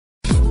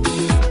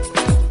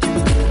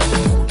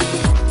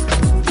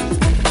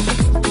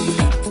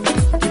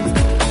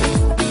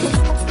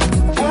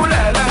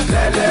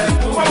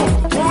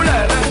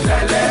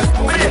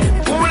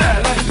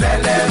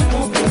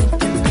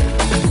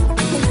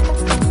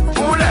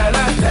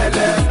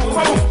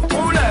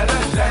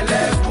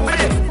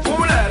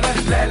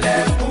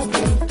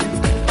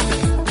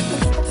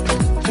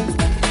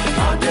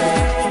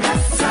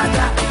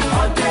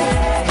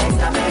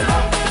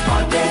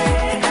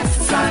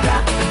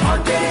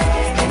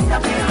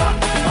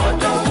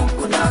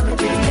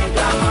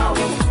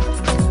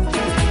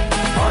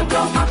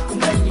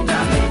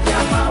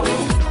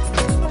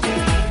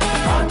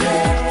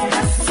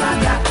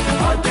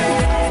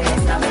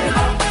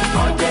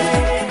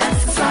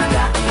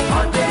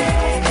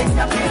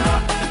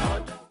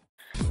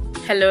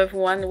Hello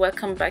everyone,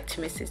 welcome back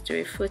to Mrs.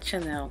 Duri Food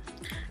channel.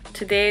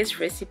 Today's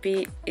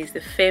recipe is the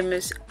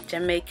famous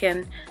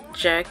Jamaican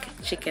jerk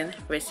chicken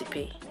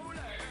recipe.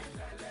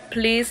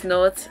 Please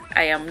note,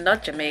 I am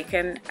not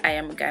Jamaican, I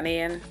am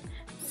Ghanaian.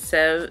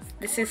 So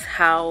this is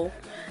how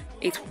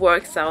it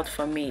works out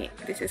for me.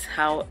 This is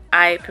how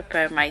I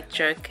prepare my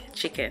jerk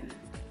chicken.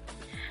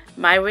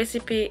 My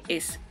recipe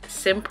is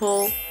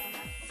simple,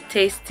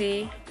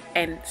 tasty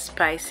and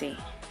spicy.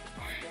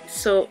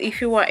 So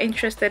if you are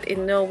interested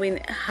in knowing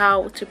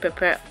how to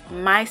prepare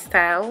my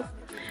style,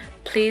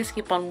 please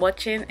keep on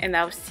watching and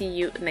I'll see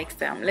you next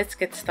time. Let's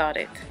get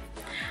started.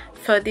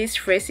 For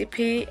this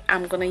recipe,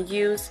 I'm gonna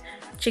use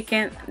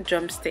chicken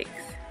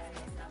drumsticks.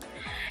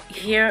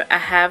 Here I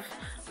have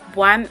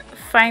one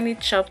finely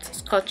chopped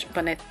Scotch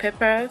bonnet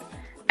pepper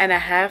and I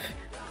have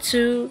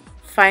 2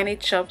 finely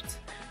chopped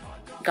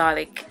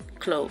garlic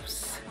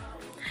cloves.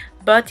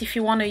 But if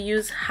you want to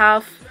use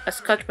half a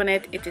Scotch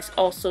bonnet, it is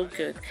also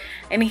good.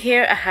 And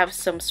here I have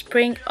some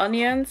spring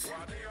onions.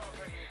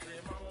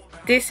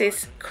 This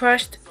is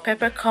crushed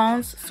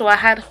peppercorns, so I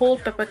had whole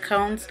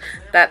peppercorns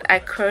that I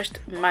crushed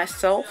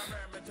myself.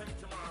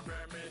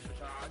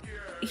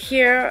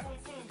 Here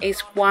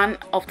is one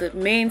of the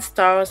main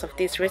stars of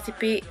this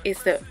recipe,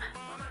 is the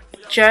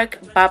jerk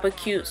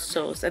barbecue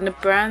sauce, and the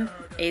brand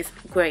is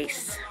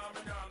Grace.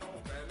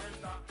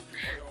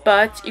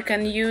 But you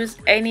can use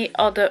any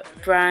other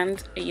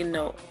brand you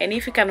know, and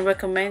if you can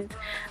recommend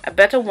a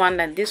better one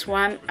than this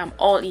one, I'm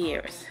all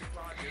ears.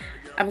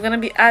 I'm gonna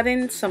be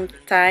adding some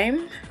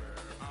thyme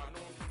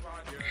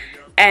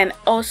and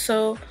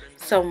also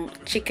some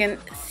chicken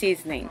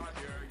seasoning,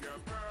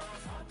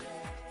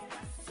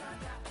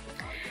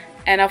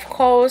 and of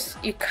course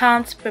you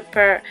can't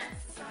prepare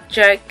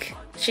jerk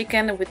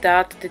chicken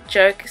without the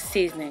jerk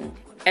seasoning,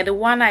 and the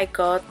one I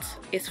got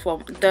is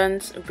from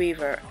Dunn's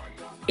River.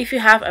 If you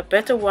have a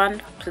better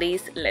one,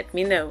 please let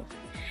me know.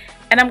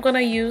 And I'm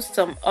gonna use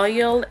some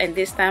oil, and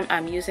this time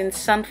I'm using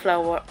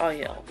sunflower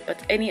oil,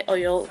 but any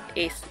oil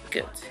is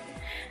good.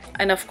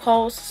 And of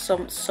course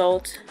some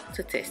salt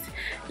to taste.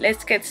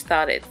 Let's get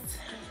started.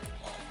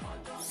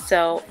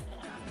 So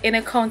in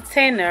a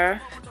container,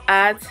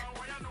 add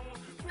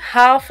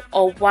half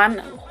or 1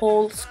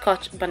 whole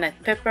Scotch bonnet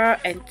pepper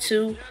and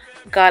 2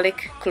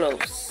 garlic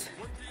cloves.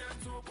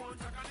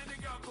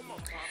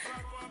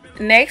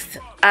 Next,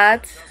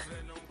 add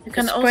you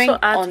can also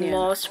add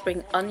more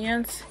spring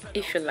onions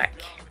if you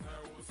like.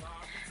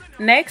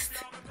 Next,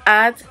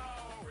 add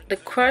the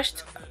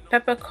crushed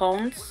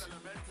peppercorns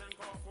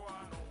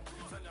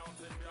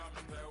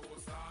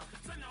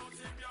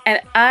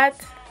and add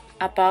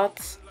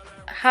about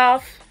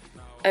half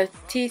a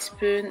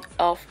teaspoon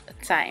of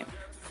thyme.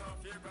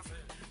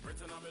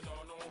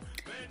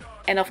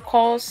 And of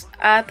course,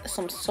 add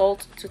some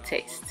salt to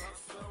taste.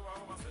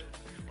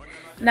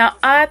 Now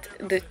add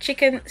the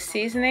chicken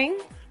seasoning.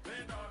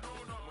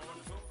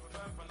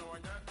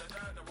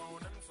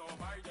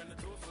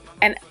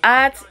 And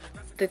add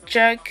the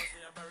jerk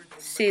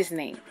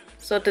seasoning,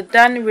 so the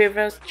Dunn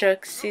River's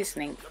jerk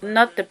seasoning,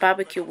 not the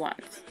barbecue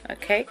ones,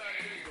 okay?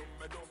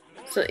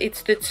 So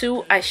it's the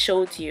 2 I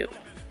showed you.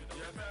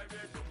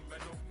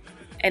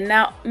 And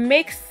now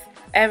mix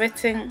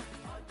everything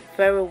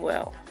very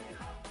well.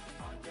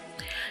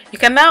 You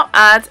can now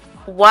add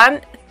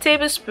 1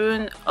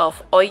 tablespoon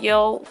of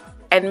oil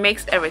and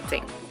mix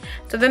everything.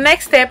 So the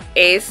next step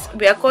is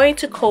we are going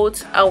to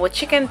coat our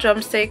chicken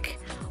drumstick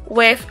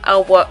with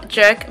our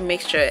jerk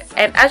mixture,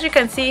 and as you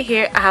can see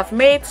here, I have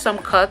made some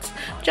cuts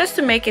just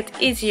to make it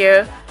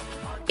easier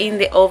in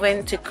the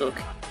oven to cook.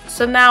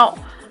 So now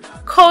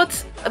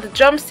coat the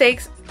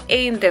drumsticks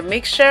in the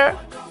mixture.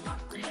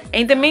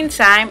 In the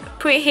meantime,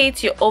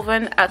 preheat your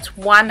oven at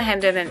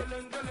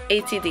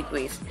 180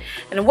 degrees,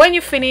 and when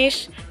you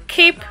finish,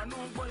 keep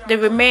the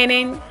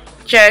remaining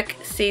jerk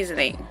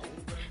seasoning.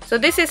 So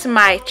this is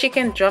my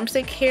chicken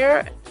drumstick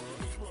here,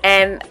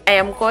 and I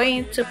am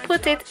going to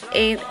put it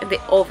in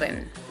the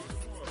oven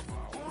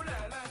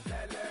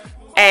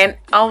and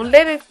I'll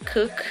let it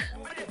cook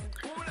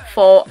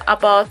for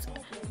about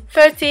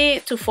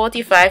 30 to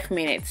 45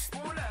 minutes.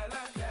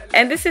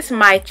 And this is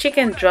my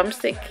chicken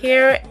drumstick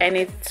here, and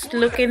it's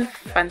looking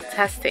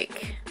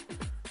fantastic.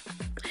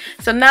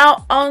 So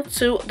now on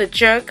to the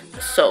jerk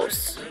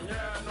sauce.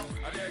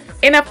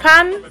 In a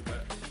pan,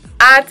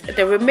 add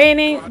the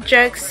remaining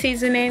jerk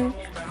seasoning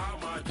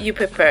you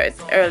prepared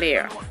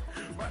earlier.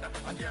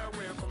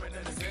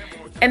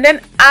 And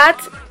then add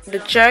the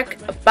jerk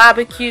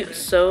barbecue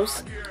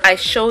sauce I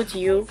showed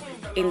you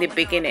in the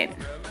beginning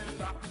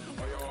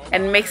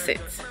and mix it.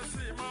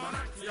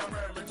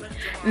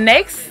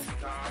 Next,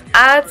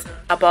 add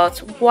about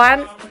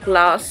 1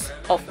 glass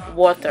of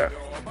water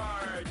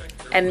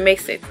and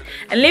mix it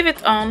and leave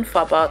it on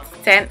for about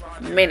 10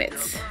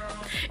 minutes.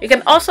 You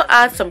can also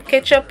add some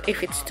ketchup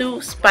if it's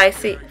too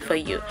spicy for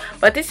you,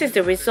 but this is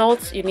the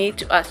results you need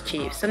to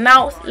achieve. So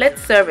now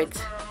let's serve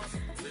it.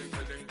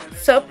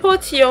 So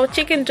put your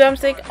chicken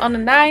drumstick on a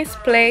nice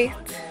plate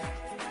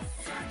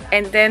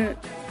and then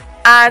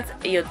add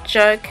your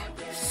jerk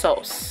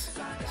sauce.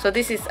 So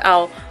this is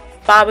our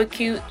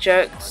barbecue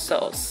jerk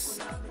sauce.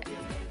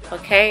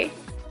 Okay,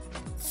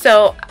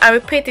 so I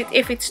repeat it,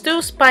 if it's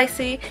too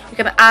spicy you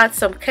can add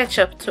some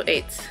ketchup to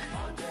it,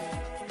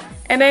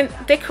 and then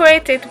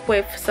decorate it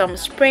with some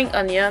spring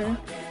onion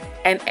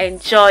and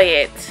enjoy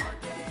it.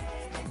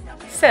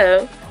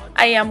 So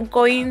I am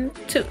going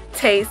to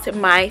taste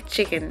my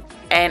chicken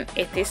and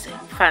it is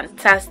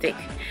fantastic.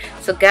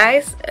 So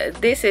guys,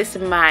 this is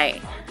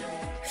my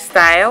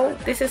style,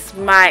 this is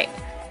my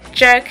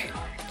jerk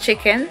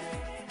chicken.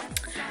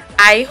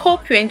 I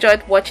hope you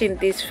enjoyed watching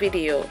this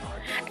video,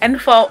 and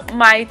for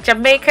my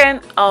Jamaican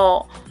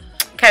or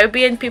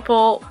Caribbean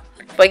people,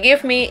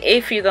 forgive me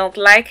if you don't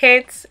like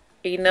it.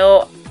 You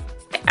know,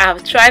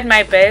 I've tried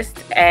my best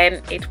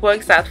and it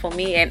works out for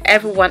me and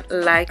everyone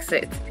likes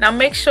it. Now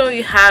make sure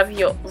you have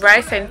your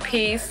rice and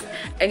peas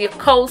and your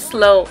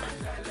coleslaw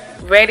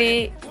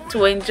ready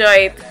to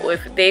enjoy it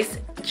with this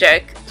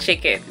jerk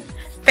chicken.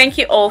 Thank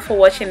you all for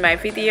watching my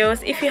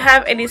videos. If you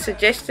have any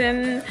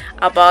suggestion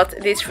about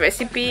this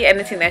recipe,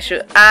 anything I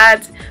should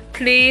add,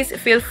 please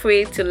feel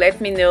free to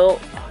let me know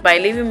by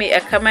leaving me a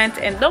comment,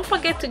 and don't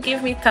forget to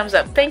give me thumbs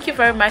up. Thank you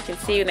very much and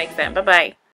see you next time. Bye bye.